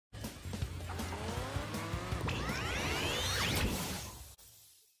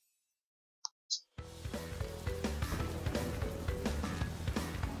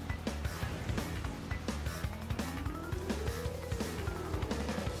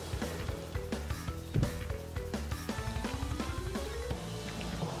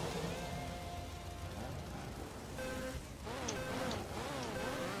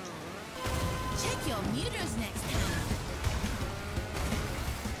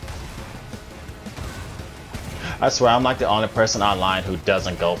I swear I'm like the only person online who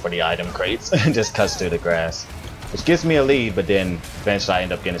doesn't go for the item crates and just cuts through the grass. Which gives me a lead, but then eventually I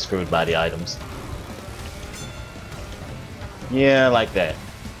end up getting screwed by the items. Yeah, like that.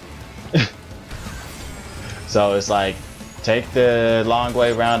 So it's like, take the long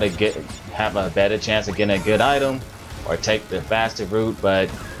way around to have a better chance of getting a good item, or take the faster route but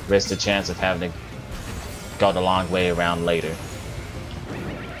risk the chance of having to go the long way around later.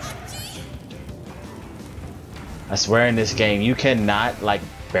 I swear in this game you cannot like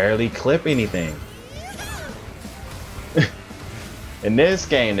barely clip anything. In this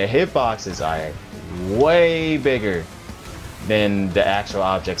game the hitboxes are way bigger than the actual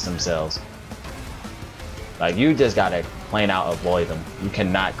objects themselves. Like, you just gotta plain out avoid them. You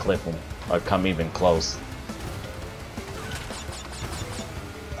cannot clip them or come even close.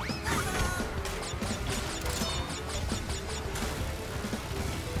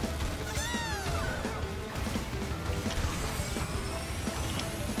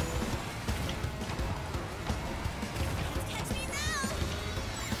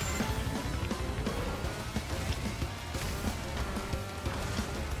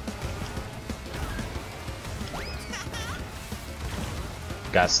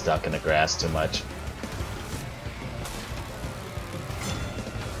 Got stuck in the grass too much.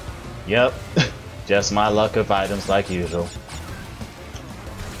 Yep, just my luck of items like usual.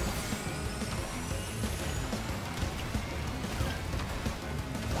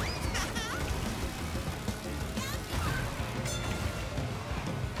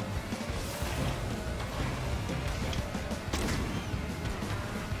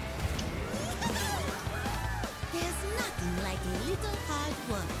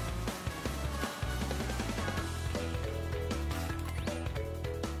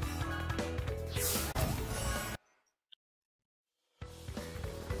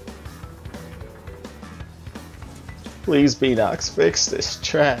 Please, Beanox, fix this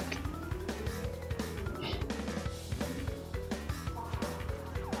track.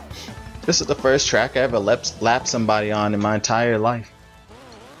 This is the first track I ever lapped somebody on in my entire life.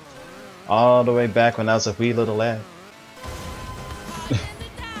 All the way back when I was a wee little lad.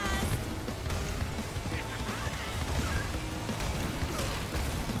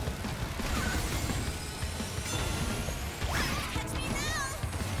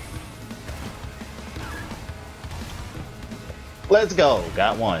 Let's go,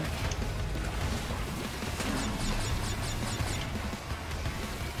 got one.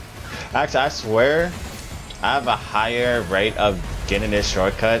 Actually, I swear I have a higher rate of getting this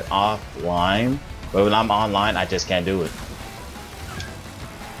shortcut offline, but when I'm online, I just can't do it.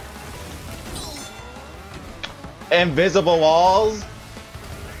 Invisible walls?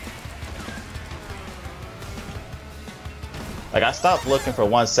 Like, I stopped looking for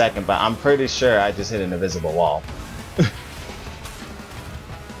 1 second, but I'm pretty sure I just hit an invisible wall.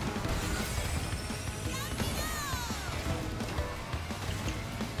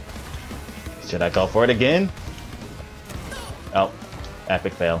 Should I go for it again? Oh,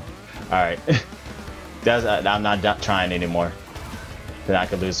 epic fail. Alright. I'm not trying anymore. Then I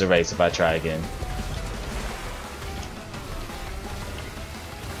could lose the race if I try again.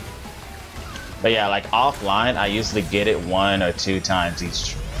 But yeah, like offline, I usually get it 1 or 2 times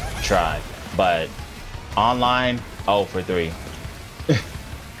each try. But online, 0 for 3.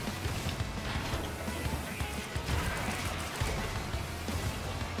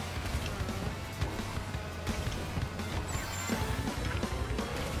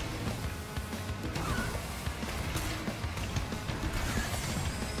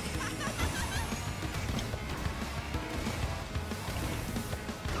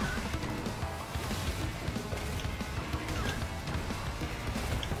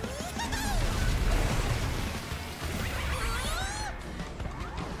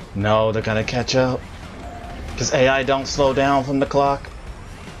 No, they're gonna catch up. Because AI don't slow down from the clock.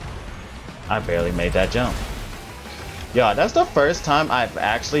 I barely made that jump. Yo, that's the first time I've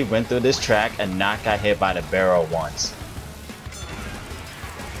actually went through this track and not got hit by the barrel once.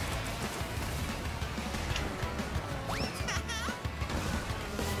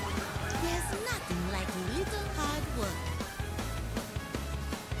 There's nothing like a little hard work.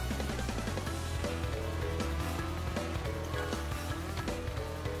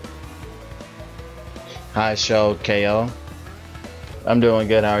 Hi, Show KO. I'm doing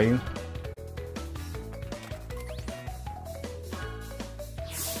good. How are you?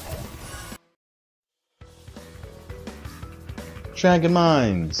 Dragon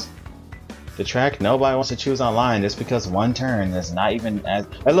Mines. The track nobody wants to choose online just because one turn is not even as.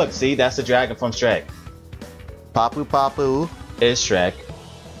 Hey, look, see, that's the dragon from Shrek. Papu Papu is Shrek.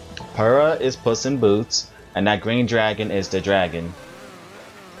 Purah is Puss in Boots. And that green dragon is the dragon.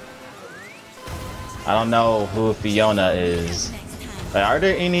 I don't know who Fiona is. But are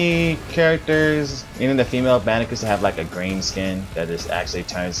there any characters, any of the female bandicoots that have like a green skin that just actually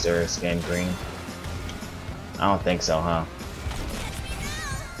turns their skin green? I don't think so, huh?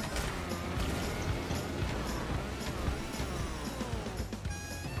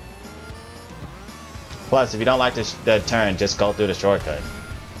 Plus, if you don't like the turn, just go through the shortcut.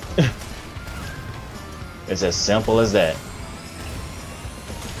 It's as simple as that.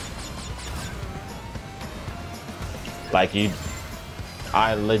 Like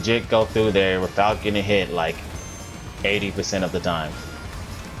I legit go through there without getting hit like 80% of the time.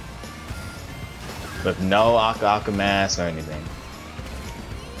 With no Aka mask or anything.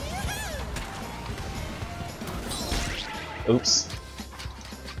 Oops.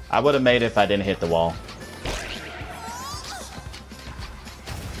 I would have made it if I didn't hit the wall.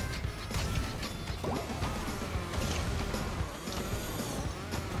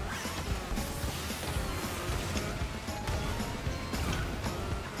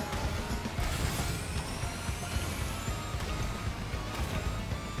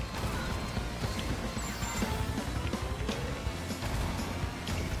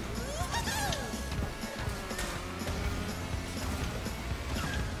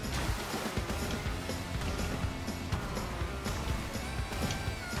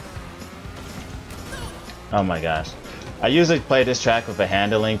 Oh my gosh. I usually play this track with a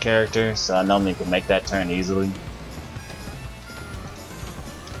handling character, so I normally can make that turn easily.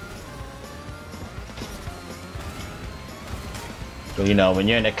 But you know, when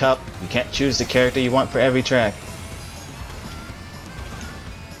you're in the cup, you can't choose the character you want for every track.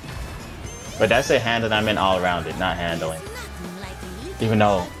 But that's a handling, I meant all-rounded, not handling. Even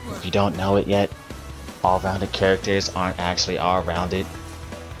though, if you don't know it yet, all-rounded characters aren't actually all-rounded.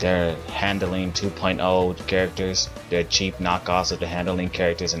 They're handling 2.0 characters. They're cheap knockoffs of the handling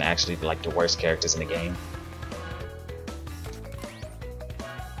characters and actually like the worst characters in the game.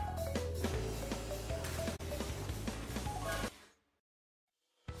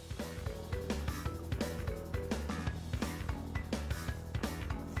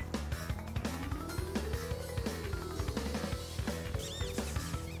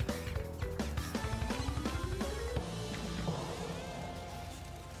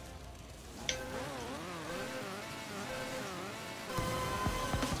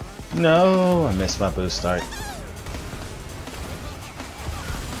 No, I missed my boost start.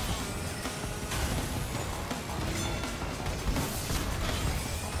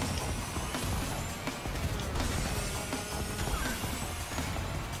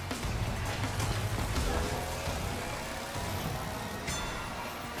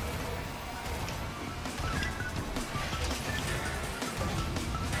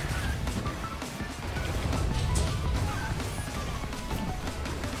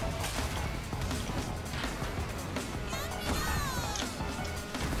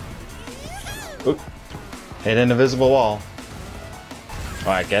 Oop. Hit an invisible wall. Or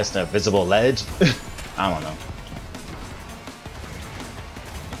I guess the invisible ledge? I don't know.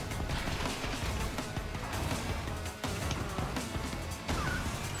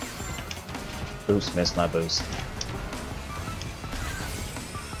 Oops, missed my boost.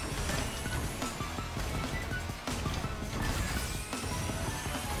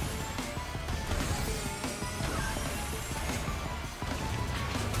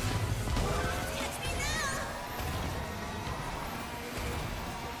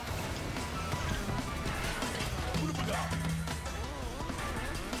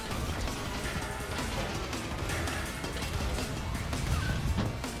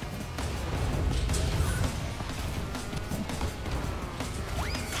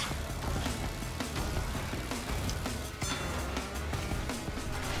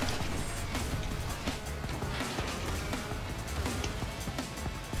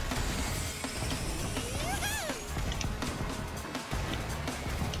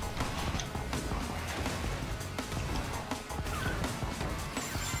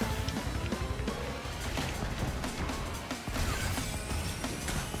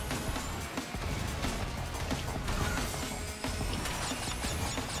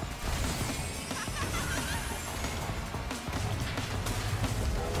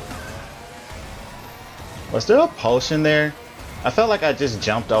 Was there a potion there? I felt like I just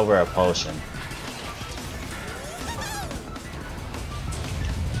jumped over a potion.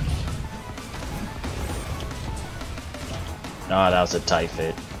 Oh, that was a tight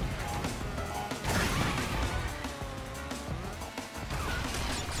fit.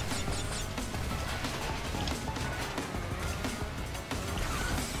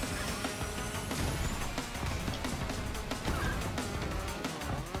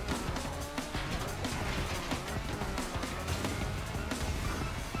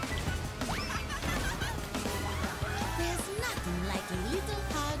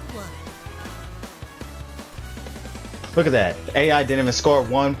 Look at that. The AI didn't even score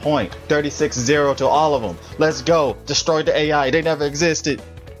 1 point. 36-0 to all of them. Let's go. Destroyed the AI. They never existed.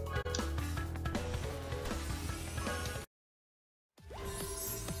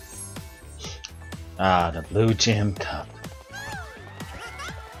 Ah, the blue gem cup.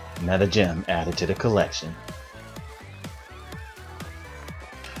 Another gem added to the collection.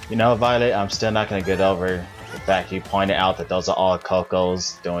 You know, Violet, I'm still not going to get over the fact you pointed out that those are all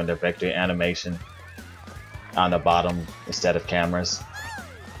Cocos doing the victory animation on the bottom instead of cameras.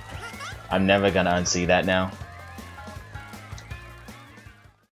 I'm never going to unsee that now.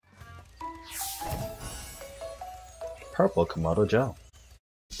 Purple Komodo Joe.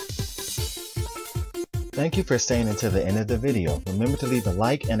 Thank you for staying until the end of the video. Remember to leave a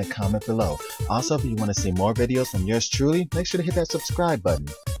like and a comment below. Also, if you want to see more videos from yours truly, make sure to hit that subscribe button.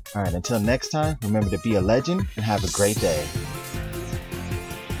 Alright, until next time, remember to be a legend and have a great day.